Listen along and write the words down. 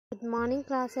Good morning,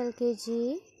 class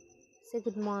LKG. Say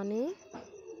good morning.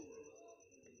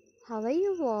 How are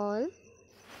you all?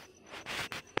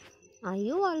 Are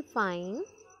you all fine?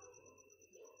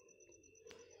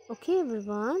 Okay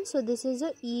everyone, so this is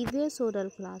a EVS oral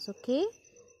class. Okay,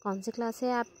 कौन सी class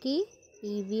है आपकी?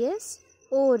 EVS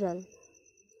oral.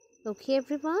 Okay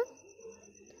everyone.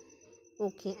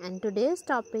 Okay, and today's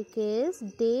topic is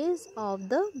days of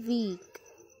the week.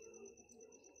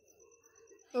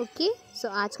 Okay so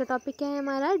आज का topic क्या है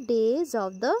हमारा? Days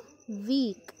of the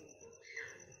week.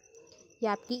 ये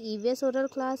आपकी ईवीएस ओरल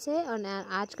क्लास है और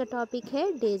आज का टॉपिक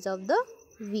है days of the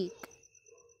week.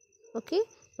 Okay,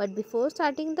 but before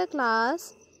starting the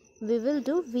class we will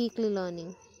do weekly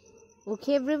learning.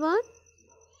 Okay everyone,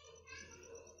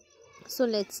 so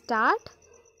let's start.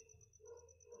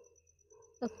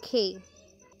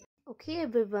 Okay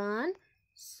everyone,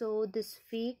 so this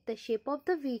week the shape of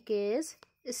the week is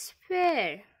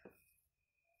sphere.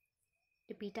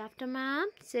 Repeat after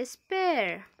ma'am. Say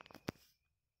sphere.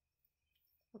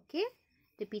 Okay,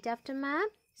 repeat after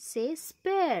ma'am. Say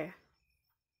sphere.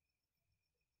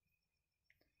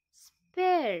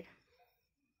 Sphere.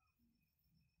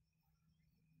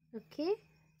 Okay,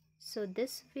 so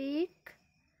this week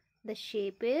the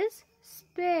shape is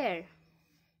sphere.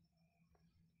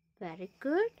 Very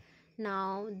good.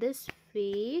 Now this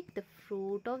week the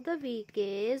fruit of the week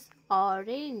is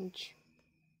orange.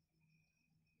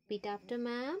 Repeat after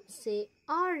ma'am. Say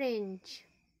orange.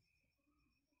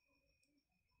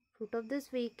 Fruit of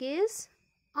this week is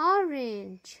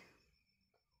orange.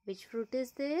 Which fruit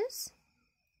is this?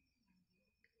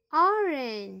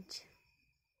 Orange.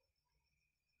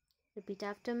 Repeat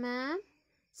after ma'am.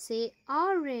 Say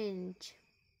orange.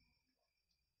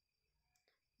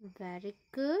 Very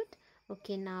good.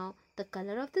 Okay, now the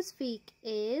color of this week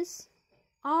is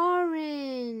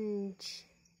orange.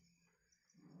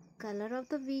 Color of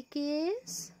the week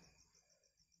is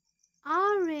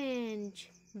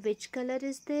orange. Which color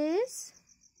is this?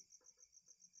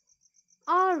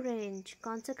 Orange.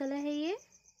 कौन सा color है ये?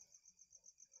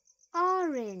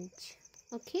 Orange.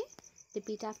 Okay,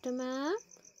 repeat after ma'am.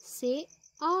 Say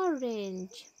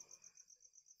orange.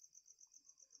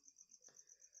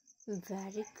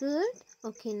 Very good.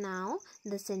 Okay, now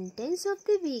the sentence of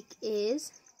the week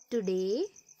is today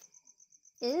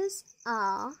is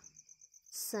a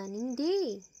sunny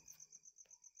day.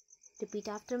 Repeat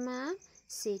after ma'am.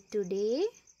 Say today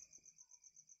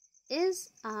is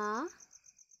a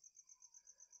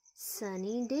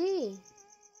sunny day.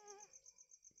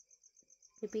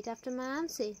 Repeat after ma'am.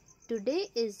 Say today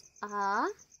is a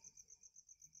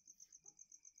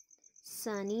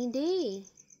sunny day.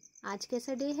 आज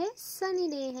कैसा day है? Sunny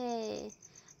day है.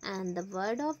 And the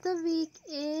word of the week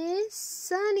is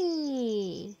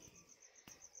Sunny.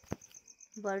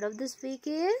 Word of this week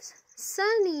is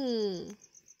Sunny.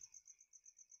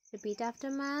 Repeat after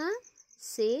ma'am.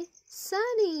 से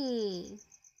Sunny.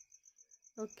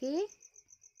 Okay,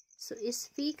 सो इस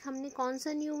week हमने कौन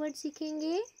सा new word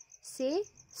सीखेंगे? से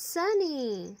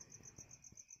सनी.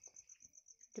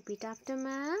 Repeat after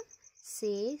ma'am.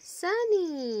 से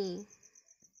Sunny.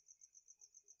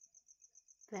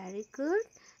 Very good.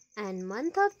 And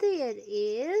month of the year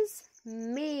is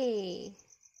May.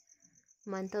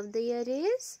 Month of the year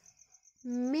is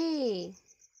May.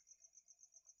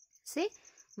 Say,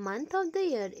 month of the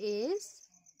year is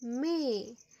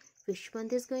May. Which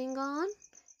month is going on?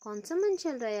 कौन सा month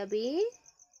चल रहा है अभी?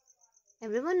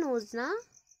 Everyone knows ना?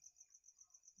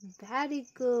 Very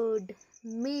good.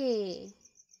 May.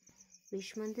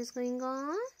 Which month is going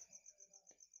on?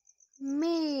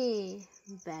 May.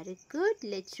 Very good.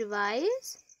 Let's revise.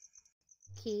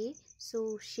 Okay,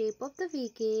 so shape of the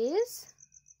week is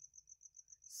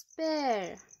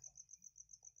sphere.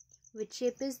 Which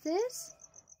shape is this?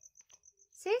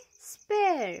 Say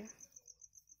sphere.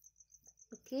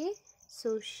 Okay,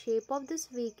 so shape of this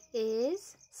week is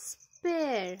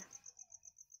sphere.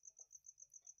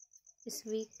 इस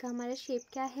week का हमारा shape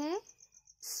क्या है?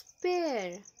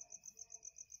 Sphere.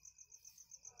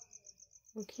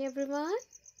 Okay everyone.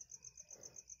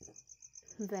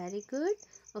 Very good.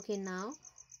 Okay, now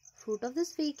fruit of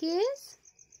this week is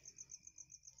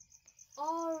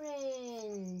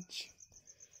orange.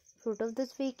 Fruit of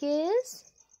this week is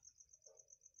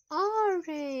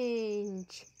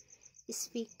orange. इस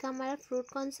week का हमारा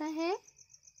fruit कौन सा है?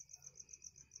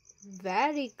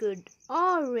 Very good.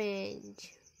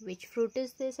 Orange. Which fruit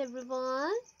is this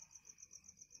everyone?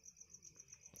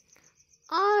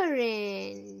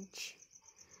 Orange.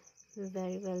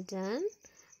 Very well done.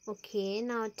 Okay,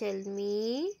 now tell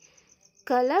me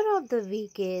color of the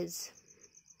week is.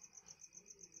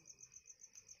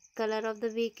 Color of the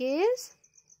week is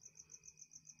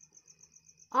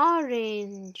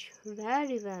orange,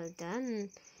 very well done.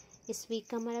 इस week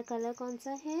का हमारा colour कौन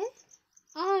सा है?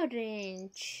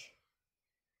 Orange.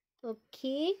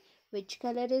 Okay, which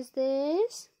colour is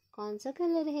this? कौन सा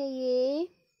colour है ये?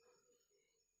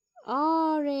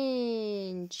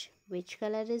 Orange. Which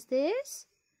colour is this?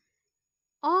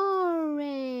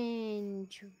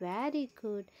 Orange. Very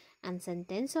good. And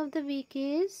sentence of the week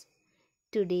is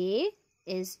today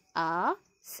is a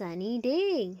sunny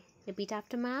day. Repeat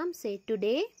after ma'am. Say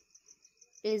today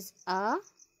is a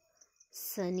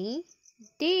sunny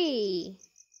day.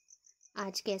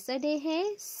 आज कैसा day है?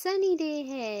 Sunny day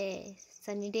है।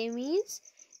 Sunny day means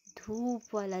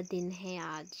धूप वाला दिन है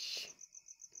आज।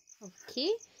 Okay,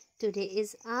 today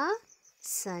is a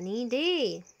sunny day.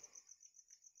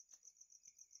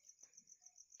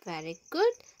 Very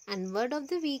good. And word of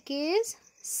the week is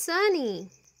sunny.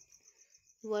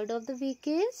 Word of the week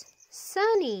is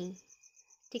sunny.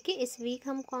 ठीक है, इस वीक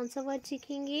हम कौन सा वर्ड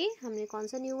सीखेंगे? हमने कौन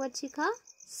सा न्यू वर्ड सीखा?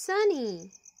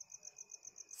 sunny.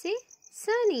 से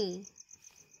sunny.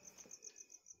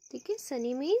 ठीक है,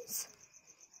 sunny means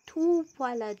धूप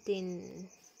वाला दिन।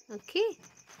 ओके,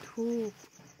 धूप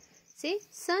से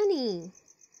sunny.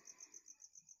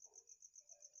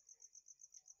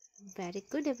 Very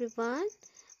good everyone.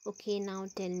 Okay, now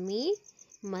tell me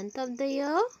month of the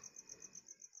year.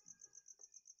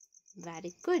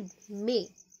 Very good. May.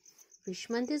 Which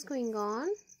month is going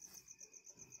on?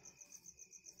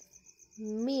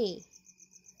 May.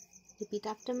 Repeat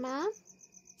after ma'am.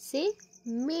 Say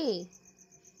May.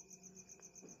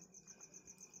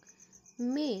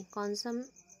 May. कौन सा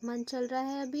month चल रहा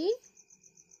है अभी?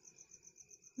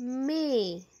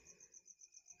 May.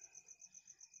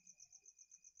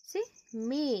 Say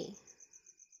May.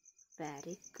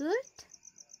 Very good.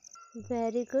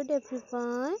 Very good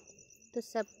everyone. तो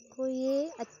सबको ये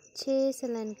अच्छे से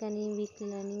लर्न करनी है week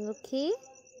learning. Okay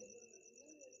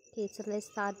okay, so let's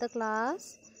start the class.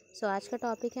 सो आज का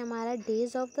टॉपिक है हमारा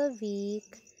days of the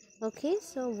week. Okay,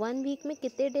 so 1 week में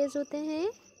कितने डेज होते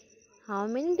हैं? How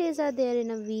many days are there in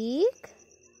a week?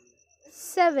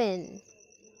 7।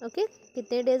 Okay,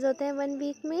 कितने डेज होते हैं 1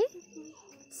 वीक में?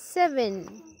 7।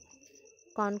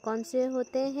 कौन कौन से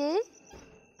होते हैं?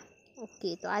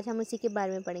 ओके, तो आज हम उसी के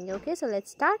बारे में पढ़ेंगे। Okay, so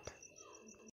let's start.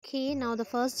 Okay, now the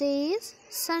first day is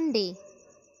Sunday.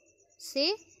 से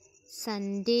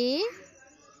Sunday,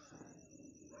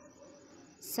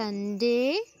 Sunday.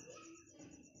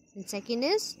 And second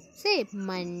is से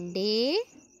Monday,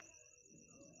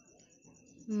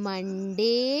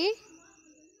 Monday.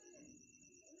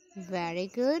 Very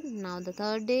good. Now the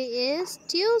third day is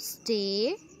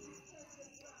Tuesday.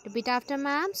 Repeat after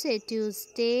ma'am. Say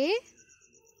Tuesday,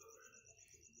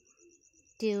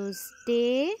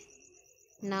 Tuesday.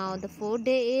 Now the fourth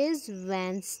day is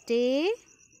Wednesday.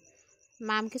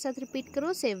 Ma'am के साथ repeat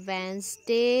करो। Say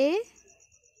Wednesday.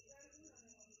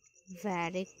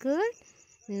 Very good.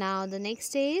 Now the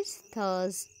next day is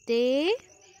Thursday.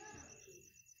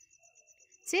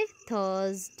 Say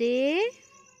Thursday.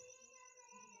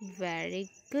 Very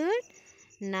good.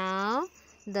 Now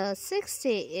the sixth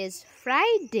day is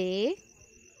Friday.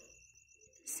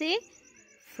 Say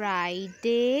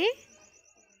Friday.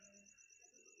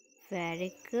 Very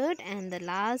good. And the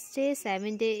last day,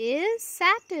 7th day is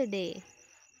Saturday.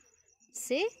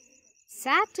 Say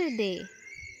Saturday.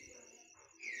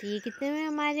 तो ये कितने में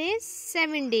हमारे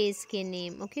 7 days के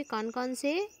name. Okay, कौन कौन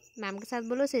से? Ma'am के साथ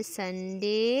बोलो। से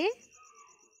Sunday,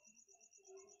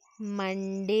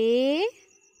 Monday,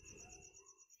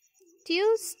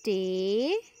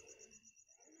 Tuesday,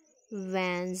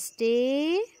 Wednesday,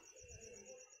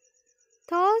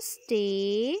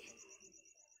 Thursday,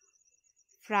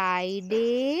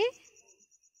 Friday,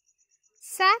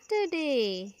 Saturday.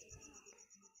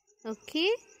 Okay,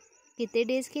 कितने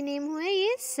डेज के नेम हुए?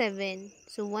 ये 7।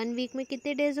 सो 1 वीक में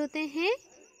कितने डेज होते हैं?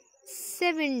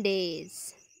 7 डेज।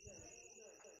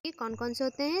 कौन कौन से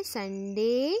होते हैं?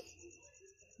 Sunday,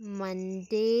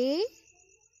 Monday,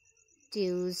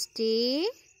 Tuesday,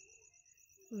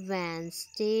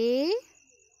 Wednesday,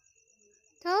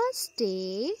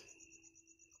 Thursday,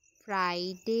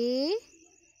 Friday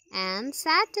and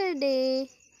Saturday.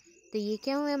 तो ये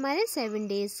क्या हुए हमारे 7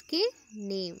 डेज के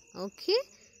नेम। ओके,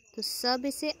 तो सब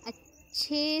इसे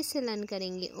अच्छे से लर्न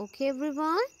करेंगे। Okay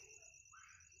everyone,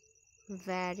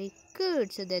 very good.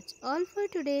 So that's all for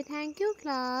today. Thank you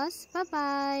class, bye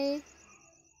bye.